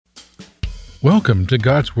Welcome to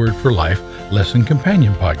God's Word for Life Lesson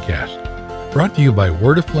Companion Podcast, brought to you by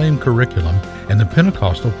Word Aflame Curriculum and the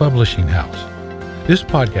Pentecostal Publishing House. This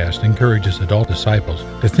podcast encourages adult disciples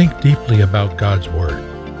to think deeply about God's Word,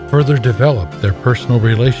 further develop their personal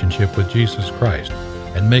relationship with Jesus Christ,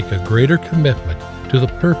 and make a greater commitment to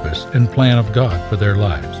the purpose and plan of God for their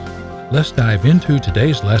lives. Let's dive into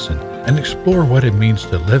today's lesson and explore what it means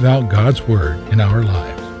to live out God's Word in our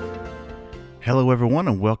lives. Hello, everyone,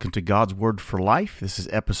 and welcome to God's Word for Life. This is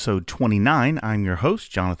episode 29. I'm your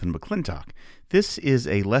host, Jonathan McClintock. This is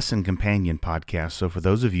a lesson companion podcast, so for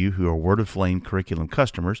those of you who are Word Aflame curriculum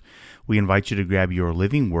customers, we invite you to grab your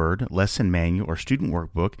Living Word lesson manual or student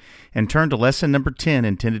workbook and turn to lesson number 10,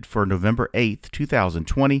 intended for November 8th,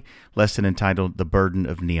 2020, lesson entitled The Burden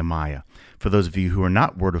of Nehemiah. For those of you who are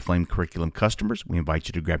not Word Aflame curriculum customers, we invite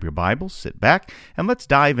you to grab your Bibles, sit back, and let's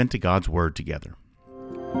dive into God's Word together.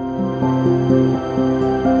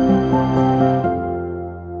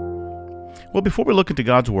 Well, before we look into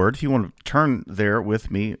God's Word, if you want to turn there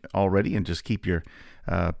with me already and just keep your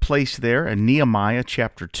place there in Nehemiah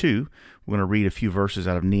chapter 2, we're going to read a few verses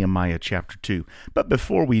out of Nehemiah chapter 2. But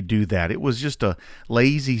before we do that, it was just a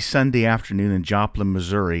lazy Sunday afternoon in Joplin,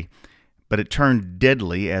 Missouri, but it turned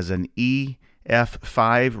deadly as an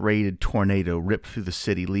EF5 rated tornado ripped through the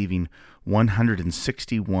city, leaving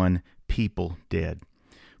 161 people dead.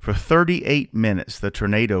 For 38 minutes, the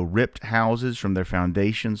tornado ripped houses from their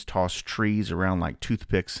foundations, tossed trees around like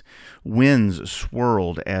toothpicks. Winds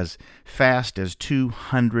swirled as fast as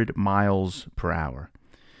 200 miles per hour.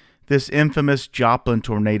 This infamous Joplin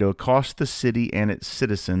tornado cost the city and its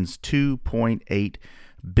citizens $2.8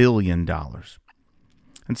 billion.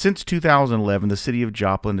 And since 2011, the city of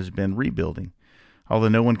Joplin has been rebuilding. Although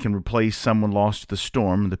no one can replace someone lost to the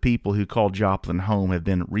storm, the people who call Joplin home have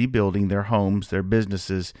been rebuilding their homes, their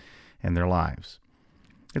businesses, and their lives.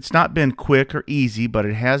 It's not been quick or easy, but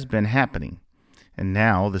it has been happening. And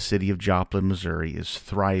now the city of Joplin, Missouri is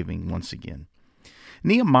thriving once again.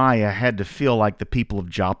 Nehemiah had to feel like the people of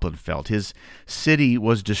Joplin felt. His city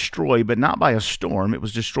was destroyed, but not by a storm. It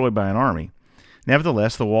was destroyed by an army.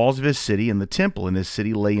 Nevertheless, the walls of his city and the temple in his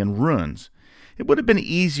city lay in ruins. It would have been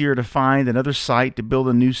easier to find another site to build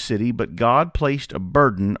a new city, but God placed a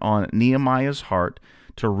burden on Nehemiah's heart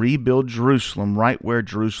to rebuild Jerusalem right where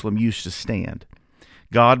Jerusalem used to stand.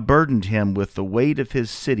 God burdened him with the weight of his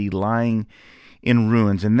city lying in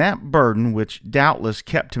ruins, and that burden, which doubtless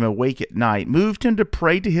kept him awake at night, moved him to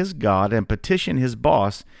pray to his God and petition his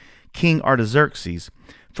boss, King Artaxerxes,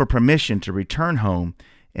 for permission to return home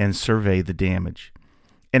and survey the damage.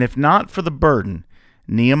 And if not for the burden,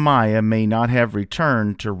 Nehemiah may not have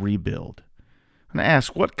returned to rebuild. And I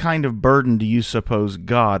ask, what kind of burden do you suppose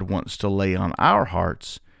God wants to lay on our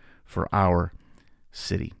hearts for our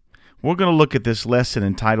city? We're going to look at this lesson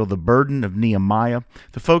entitled The Burden of Nehemiah.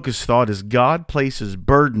 The focus thought is God places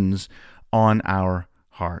burdens on our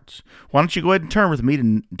hearts. Why don't you go ahead and turn with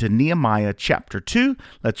me to Nehemiah chapter 2.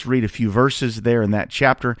 Let's read a few verses there in that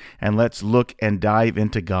chapter, and let's look and dive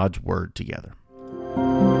into God's Word together.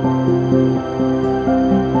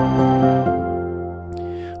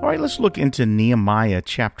 All right, let's look into Nehemiah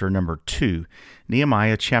chapter number 2.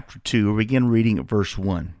 Nehemiah chapter 2, we'll begin reading at verse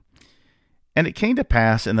 1. And it came to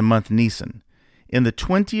pass in the month Nisan, in the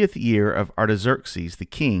 20th year of Artaxerxes the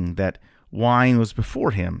king, that wine was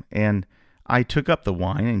before him, and I took up the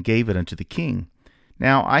wine and gave it unto the king.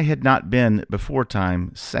 Now I had not been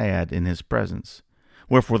beforetime sad in his presence.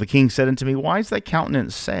 Wherefore the king said unto me, Why is thy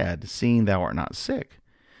countenance sad, seeing thou art not sick?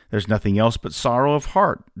 There's nothing else but sorrow of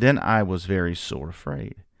heart. Then I was very sore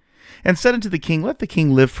afraid. And said unto the king, Let the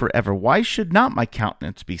king live forever. Why should not my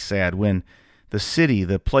countenance be sad, when the city,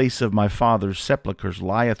 the place of my father's sepulchres,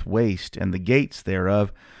 lieth waste, and the gates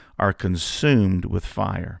thereof are consumed with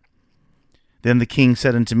fire? Then the king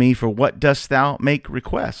said unto me, For what dost thou make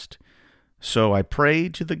request? So I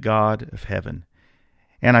prayed to the God of heaven.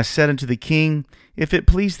 And I said unto the king, If it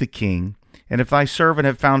please the king, and if thy servant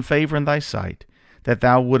have found favor in thy sight, that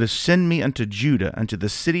thou wouldest send me unto Judah, unto the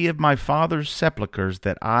city of my father's sepulchres,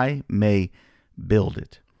 that I may build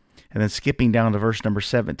it. And then skipping down to verse number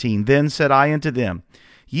 17, Then said I unto them,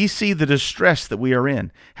 Ye see the distress that we are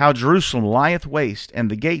in, how Jerusalem lieth waste,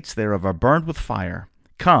 and the gates thereof are burned with fire.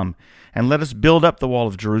 Come, and let us build up the wall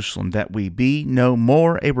of Jerusalem, that we be no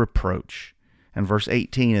more a reproach. And verse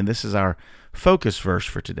 18, and this is our focus verse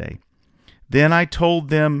for today. Then I told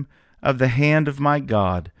them of the hand of my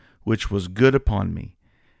God, which was good upon me,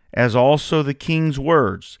 as also the king's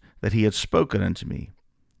words that he had spoken unto me.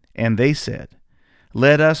 And they said,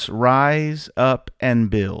 Let us rise up and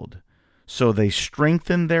build. So they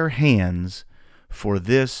strengthened their hands for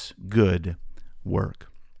this good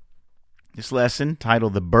work. This lesson,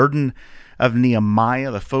 titled The Burden of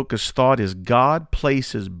Nehemiah, the focus thought is God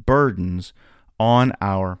places burdens on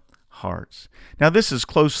our hearts. Now, this is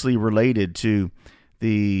closely related to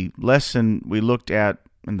the lesson we looked at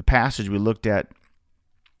and the passage we looked at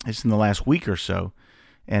just in the last week or so,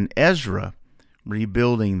 and Ezra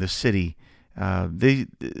rebuilding the city. These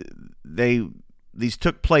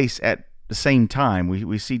took place at the same time.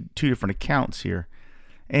 We see two different accounts here.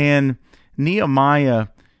 And Nehemiah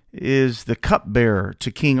is the cupbearer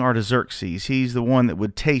to King Artaxerxes. He's the one that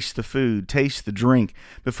would taste the food, taste the drink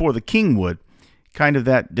before the king would. Kind of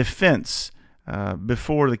that defense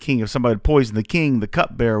before the king. If somebody would poison the king, the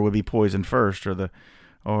cupbearer would be poisoned first,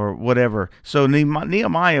 or whatever. So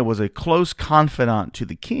Nehemiah was a close confidant to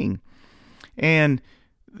the king. And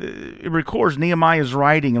it records Nehemiah's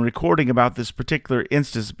writing and recording about this particular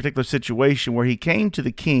instance, particular situation where he came to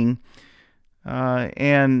the king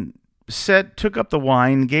and took up the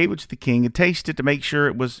wine, gave it to the king, and tasted it to make sure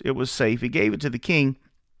it was safe. He gave it to the king,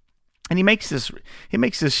 and he makes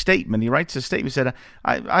this statement. He writes this statement. He said,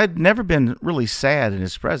 "I'd never been really sad in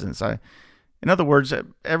his presence. In other words,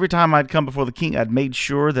 every time I'd come before the king, I'd made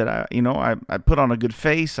sure that I put on a good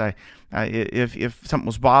face. If something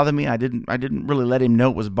was bothering me, I didn't really let him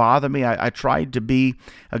know it was bothering me. I tried to be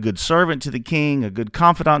a good servant to the king, a good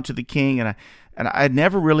confidant to the king, and I'd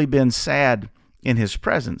never really been sad in his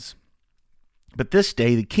presence. But this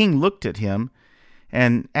day the king looked at him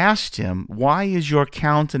and asked him, 'Why is your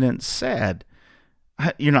countenance sad?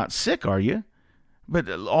 You're not sick, are you? But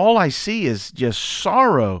all I see is just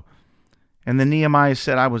sorrow.' And then Nehemiah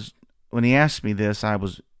said, when he asked me this, I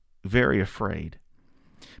was very afraid.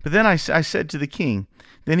 But then I said to the king,"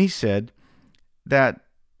 then he said that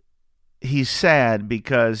he's sad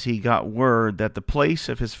because he got word that the place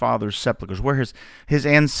of his father's sepulchres, where his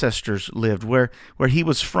ancestors lived, where he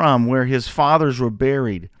was from, where his fathers were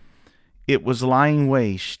buried, it was lying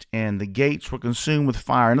waste, and the gates were consumed with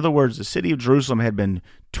fire. In other words, the city of Jerusalem had been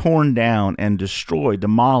torn down and destroyed,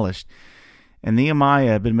 demolished. And Nehemiah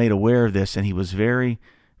had been made aware of this, and he was very,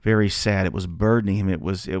 very sad. It was burdening him. It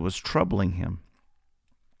was troubling him.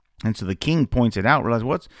 And so the king points it out,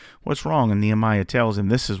 realizes what's wrong, and Nehemiah tells him,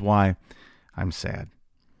 "This is why I'm sad."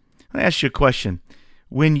 Let me ask you a question.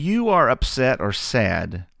 When you are upset or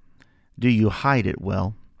sad, do you hide it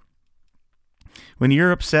well? When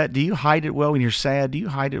you're upset, do you hide it well? When you're sad, do you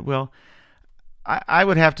hide it well? I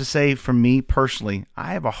would have to say, for me personally,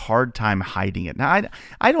 I have a hard time hiding it. Now,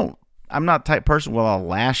 I'm not the type of person, I'll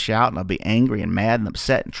lash out and I'll be angry and mad and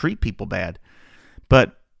upset and treat people bad.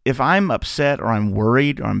 But if I'm upset or I'm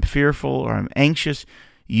worried or I'm fearful or I'm anxious,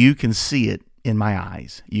 you can see it in my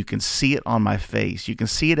eyes. You can see it on my face. You can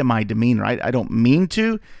see it in my demeanor. I don't mean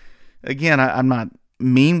to. Again, I'm not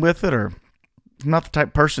mean with it, or I'm not the type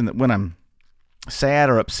of person that when I'm sad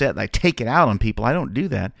or upset, I take it out on people. I don't do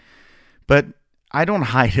that. But I don't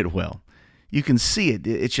hide it well. You can see it.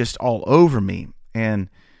 It's just all over me. And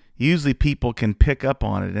usually people can pick up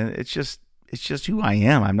on it. And it's just who I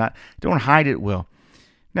am. I don't hide it well.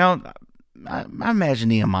 Now, I imagine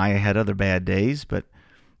Nehemiah had other bad days, but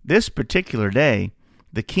this particular day,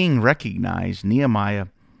 the king recognized Nehemiah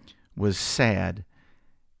was sad.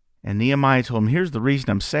 And Nehemiah told him, "Here's the reason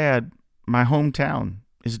I'm sad. My hometown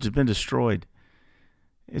has been destroyed.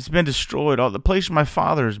 It's been destroyed. All the place where my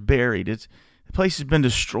father is buried, the place has been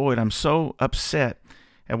destroyed. I'm so upset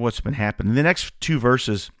at what's been happening." The next two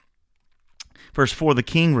verses, verse 4, the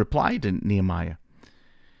king replied to Nehemiah.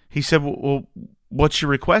 He said, "Well, what's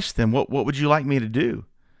your request then? What would you like me to do?"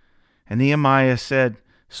 And Nehemiah said,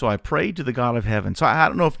 "So I prayed to the God of heaven." So I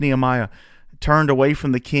don't know if Nehemiah turned away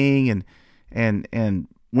from the king and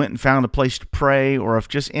went and found a place to pray, or if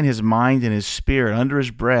just in his mind and his spirit, under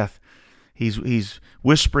his breath, he's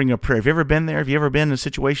whispering a prayer. Have you ever been there? Have you ever been in a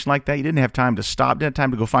situation like that? You didn't have time to stop, didn't have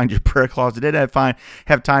time to go find your prayer closet, didn't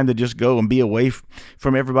have time to just go and be away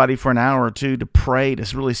from everybody for an hour or two to pray,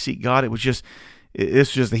 to really seek God. It's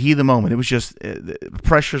just the heat of the moment. It was just the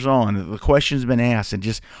pressure's on. The question's been asked, and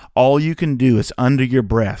just all you can do is under your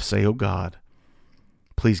breath say, "Oh God,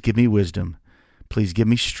 please give me wisdom. Please give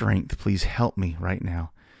me strength. Please help me right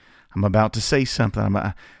now. I'm about to say something.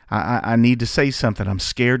 I need to say something. I'm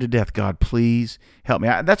scared to death. God, please help me."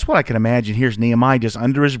 That's what I can imagine. Here's Nehemiah just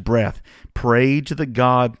under his breath prayed to the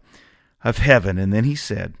God of heaven, and then he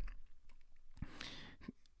said,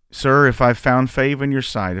 "Sir, if I've found favor in your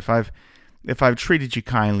sight, if I've treated you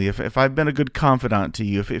kindly, if I've been a good confidant to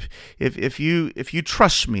you, if you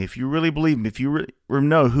trust me, if you really believe me, if you really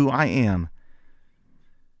know who I am,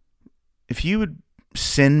 if you would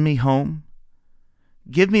send me home,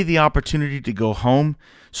 give me the opportunity to go home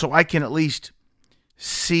so I can at least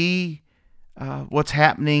see what's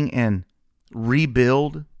happening and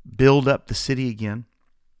build up the city again?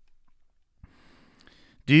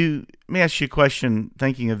 Let me ask you a question,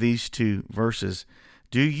 thinking of these two verses.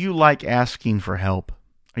 Do you like asking for help?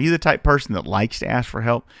 Are you the type of person that likes to ask for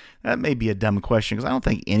help? That may be a dumb question, because I don't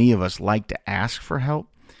think any of us like to ask for help.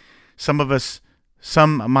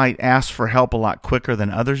 Some might ask for help a lot quicker than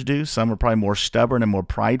others do. Some are probably more stubborn and more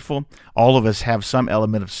prideful. All of us have some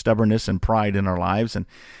element of stubbornness and pride in our lives, and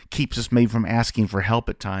keeps us maybe from asking for help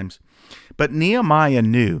at times. But Nehemiah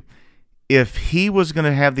knew if he was going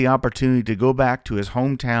to have the opportunity to go back to his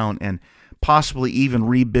hometown and possibly even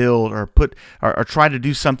rebuild or try to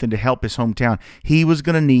do something to help his hometown, he was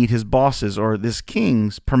going to need his bosses or this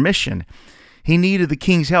king's permission. He needed the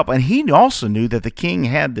king's help, and he also knew that the king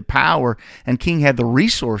had the power and king had the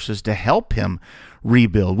resources to help him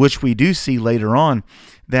rebuild, which we do see later on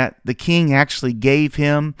that the king actually gave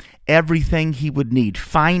him everything he would need,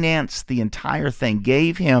 financed the entire thing,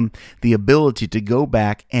 gave him the ability to go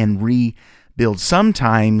back and rebuild.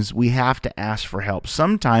 Sometimes we have to ask for help.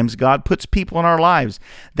 Sometimes God puts people in our lives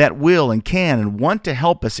that will and can and want to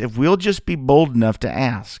help us if we'll just be bold enough to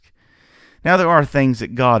ask. Now, there are things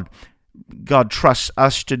that God trusts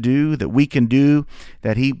us to do, that we can do,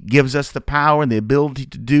 that he gives us the power and the ability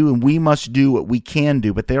to do, and we must do what we can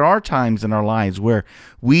do. But there are times in our lives where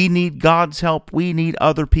we need God's help, we need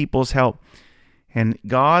other people's help. And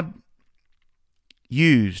God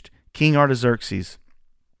used King Artaxerxes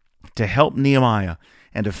to help Nehemiah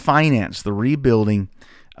and to finance the rebuilding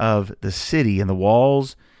of the city and the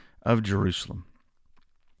walls of Jerusalem.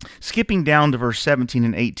 Skipping down to verse 17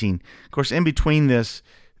 and 18, of course, in between this,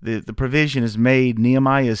 the provision is made,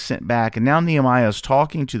 Nehemiah is sent back, and now Nehemiah is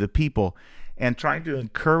talking to the people and trying to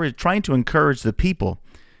encourage the people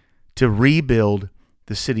to rebuild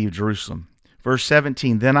the city of Jerusalem. Verse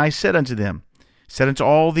 17, then I said unto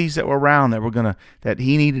all these that were around that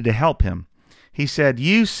he needed to help him, he said,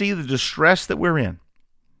 you see the distress that we're in.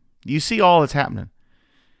 You see all that's happening.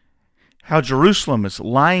 How Jerusalem is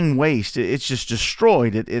lying waste. It's just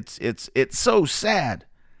destroyed. It's so sad.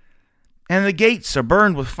 And the gates are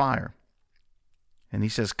burned with fire. And he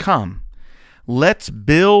says, come, let's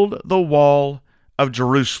build the wall of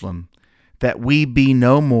Jerusalem, that we be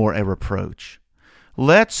no more a reproach.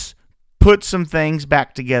 Let's put some things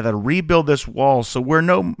back together, rebuild this wall so we're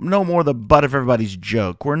no more the butt of everybody's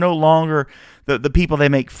joke. We're no longer the people they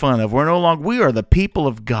make fun of. We are the people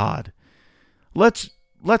of God. Let's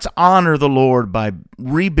honor the Lord by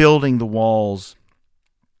rebuilding the walls.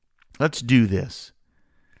 Let's do this.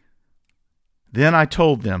 Then I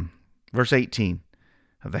told them, verse 18,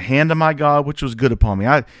 of the hand of my God which was good upon me.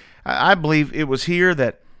 I believe it was here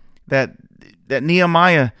that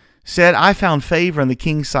Nehemiah said, I found favor in the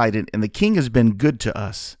king's sight, and the king has been good to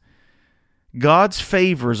us. God's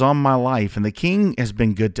favor is on my life, and the king has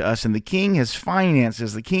been good to us, and the king has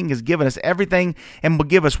finances. The king has given us everything and will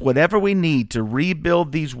give us whatever we need to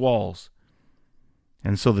rebuild these walls.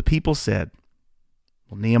 And so the people said,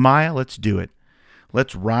 well, Nehemiah, let's do it.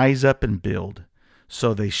 Let's rise up and build.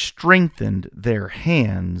 So they strengthened their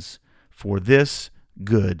hands for this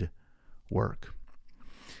good work.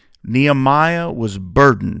 Nehemiah was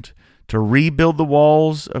burdened to rebuild the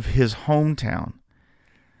walls of his hometown.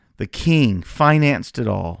 The king financed it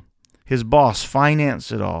all. His boss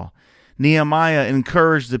financed it all. Nehemiah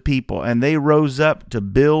encouraged the people, and they rose up to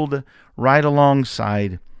build right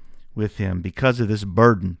alongside with him because of this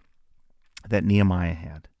burden that Nehemiah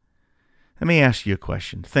had. Let me ask you a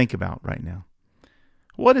question. Think about right now.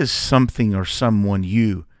 What is something or someone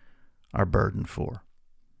you are burdened for?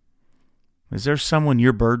 Is there someone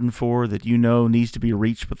you're burdened for that you know needs to be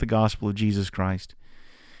reached with the gospel of Jesus Christ?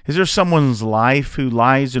 Is there someone's life who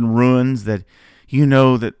lies in ruins that you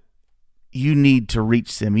know that you need to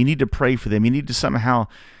reach them? You need to pray for them. You need to somehow,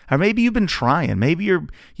 or maybe you've been trying. Maybe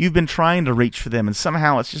you've been trying to reach for them, and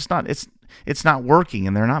somehow it's just not. It's not working,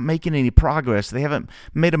 and they're not making any progress. They haven't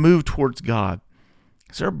made a move towards God.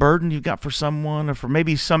 Is there a burden you've got for someone, or for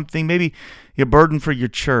maybe something? Maybe you're burdened for your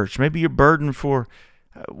church. Maybe you're burdened for,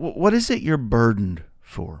 what is it you're burdened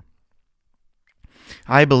for?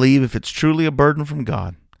 I believe if it's truly a burden from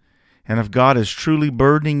God, and if God is truly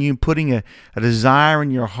burdening you, putting a desire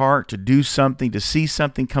in your heart to do something, to see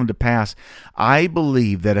something come to pass, I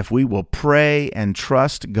believe that if we will pray and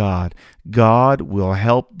trust God, God will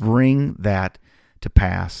help bring that to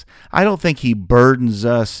pass. I don't think He burdens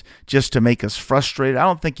us just to make us frustrated. I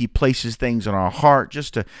don't think He places things in our heart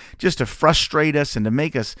just to frustrate us and to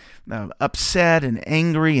make us upset and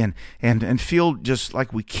angry and feel just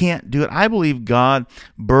like we can't do it. I believe God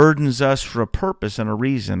burdens us for a purpose and a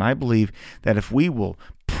reason. I believe that if we will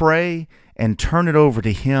pray and turn it over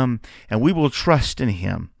to Him and we will trust in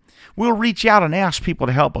Him, We'll reach out and ask people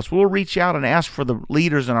to help us. We'll reach out and ask for the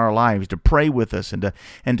leaders in our lives to pray with us and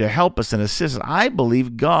to help us and assist us. I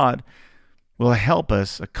believe God will help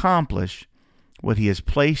us accomplish what He has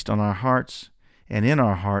placed on our hearts and in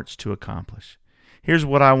our hearts to accomplish. Here's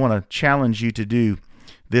what I want to challenge you to do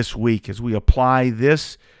this week as we apply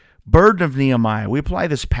this burden of Nehemiah. We apply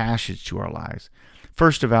this passage to our lives.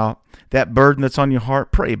 First of all, that burden that's on your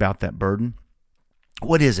heart, pray about that burden.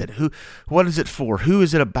 What is it? What is it for? Who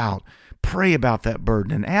is it about? Pray about that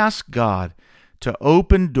burden and ask God to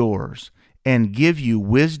open doors and give you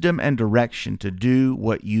wisdom and direction to do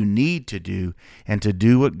what you need to do and to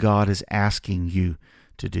do what God is asking you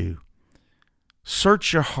to do.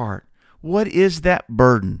 Search your heart. What is that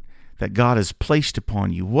burden that God has placed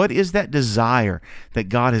upon you? What is that desire that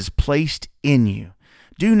God has placed in you?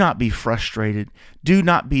 Do not be frustrated. Do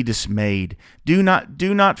not be dismayed. Do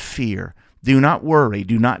not fear. Do not worry.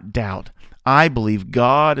 Do not doubt. I believe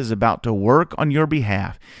God is about to work on your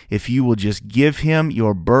behalf if you will just give Him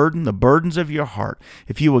your burden, the burdens of your heart,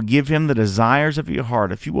 if you will give Him the desires of your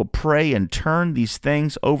heart, if you will pray and turn these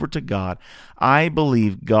things over to God. I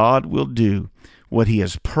believe God will do what He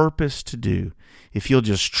has purposed to do if you'll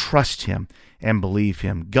just trust Him and believe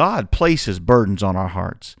Him. God places burdens on our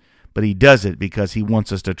hearts, but He does it because He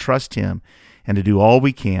wants us to trust Him and to do all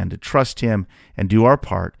we can to trust Him and do our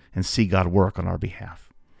part and see God work on our behalf.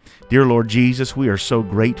 Dear Lord Jesus, we are so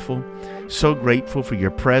grateful for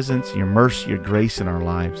your presence, your mercy, your grace in our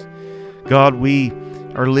lives. God, we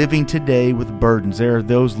are living today with burdens. There are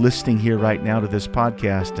those listening here right now to this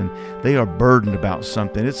podcast, and they are burdened about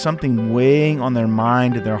something. It's something weighing on their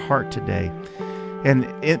mind and their heart today. And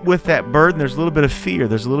with that burden, there's a little bit of fear.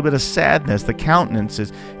 There's a little bit of sadness. The countenance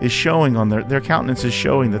is showing on their countenance is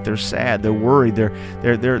showing that they're sad. They're worried.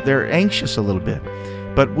 They're anxious a little bit.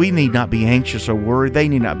 But we need not be anxious or worried. They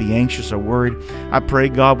need not be anxious or worried. I pray,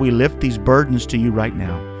 God, we lift these burdens to you right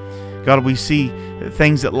now. God, we see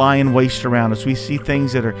things that lie in waste around us. We see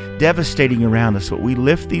things that are devastating around us, but we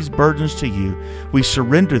lift these burdens to you. We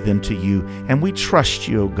surrender them to you, and we trust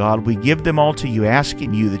you, O God. We give them all to you,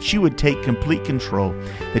 asking you that you would take complete control,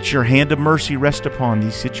 that your hand of mercy rest upon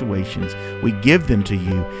these situations. We give them to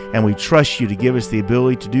you, and we trust you to give us the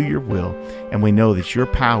ability to do your will, and we know that your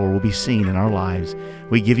power will be seen in our lives.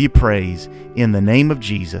 We give you praise in the name of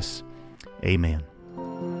Jesus. Amen.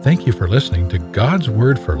 Thank you for listening to God's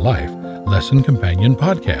Word for Life Lesson Companion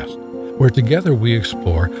Podcast, where together we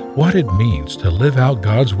explore what it means to live out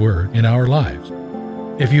God's Word in our lives.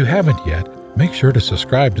 If you haven't yet, make sure to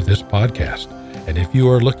subscribe to this podcast. And if you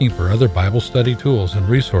are looking for other Bible study tools and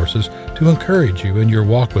resources to encourage you in your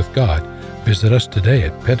walk with God, visit us today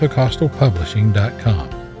at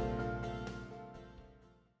PentecostalPublishing.com.